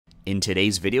In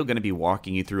today's video, I'm going to be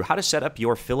walking you through how to set up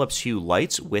your Philips Hue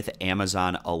lights with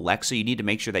Amazon Alexa. You need to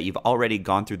make sure that you've already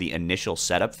gone through the initial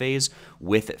setup phase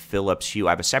with Philips Hue.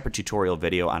 I have a separate tutorial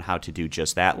video on how to do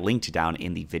just that, linked down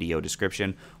in the video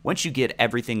description. Once you get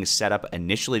everything set up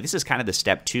initially, this is kind of the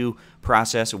step 2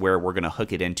 process where we're going to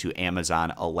hook it into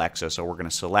Amazon Alexa. So we're going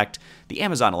to select the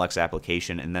Amazon Alexa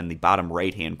application, and then the bottom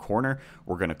right-hand corner,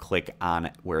 we're going to click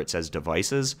on where it says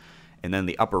Devices. And then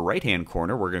the upper right-hand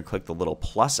corner, we're going to click the little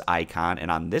plus icon. And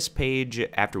on this page,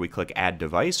 after we click Add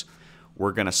Device,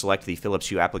 we're going to select the Philips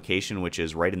Hue application, which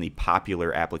is right in the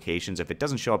popular applications. If it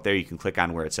doesn't show up there, you can click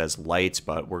on where it says Lights,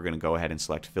 but we're going to go ahead and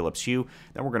select Philips Hue.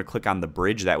 Then we're going to click on the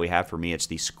bridge that we have. For me, it's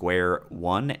the square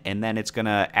one. And then it's going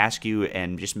to ask you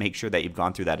and just make sure that you've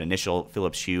gone through that initial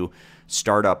Philips Hue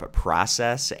startup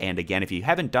process. And again, if you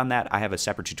haven't done that, I have a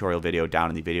separate tutorial video down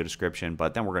in the video description,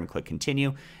 but then we're going to click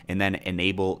Continue and then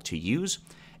Enable to Use.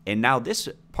 And now this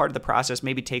part of the process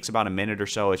maybe takes about a minute or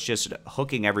so. It's just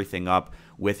hooking everything up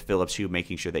with Philips Hue,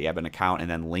 making sure that you have an account,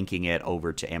 and then linking it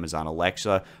over to Amazon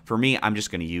Alexa. For me, I'm just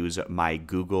going to use my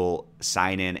Google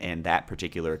sign-in and that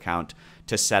particular account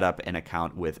to set up an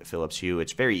account with Philips Hue.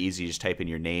 It's very easy. Just type in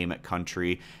your name,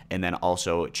 country, and then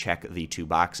also check the 2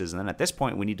 boxes. And then at this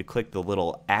point, we need to click the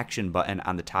little action button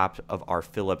on the top of our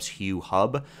Philips Hue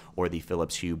hub or the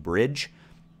Philips Hue bridge.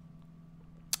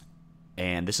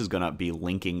 And this is going to be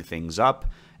linking things up.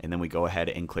 And then we go ahead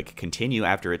and click Continue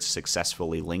after it's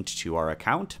successfully linked to our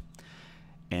account.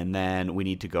 And then we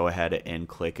need to go ahead and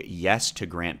click Yes to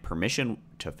grant permission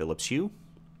to Philips Hue.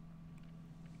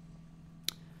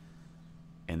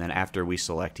 And then after we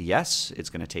select Yes, it's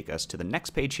going to take us to the next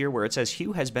page here where it says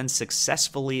Hue has been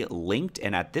successfully linked.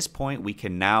 And at this point, we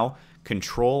can now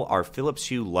control our Philips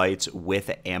Hue lights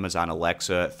with Amazon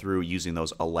Alexa through using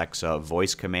those Alexa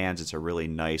voice commands. It's a really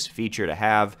nice feature to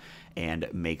have and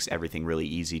makes everything really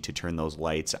easy to turn those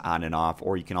lights on and off,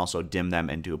 or you can also dim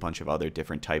them and do a bunch of other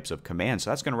different types of commands.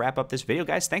 So that's going to wrap up this video,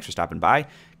 guys. Thanks for stopping by.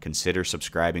 Consider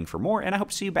subscribing for more, and I hope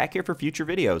to see you back here for future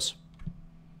videos.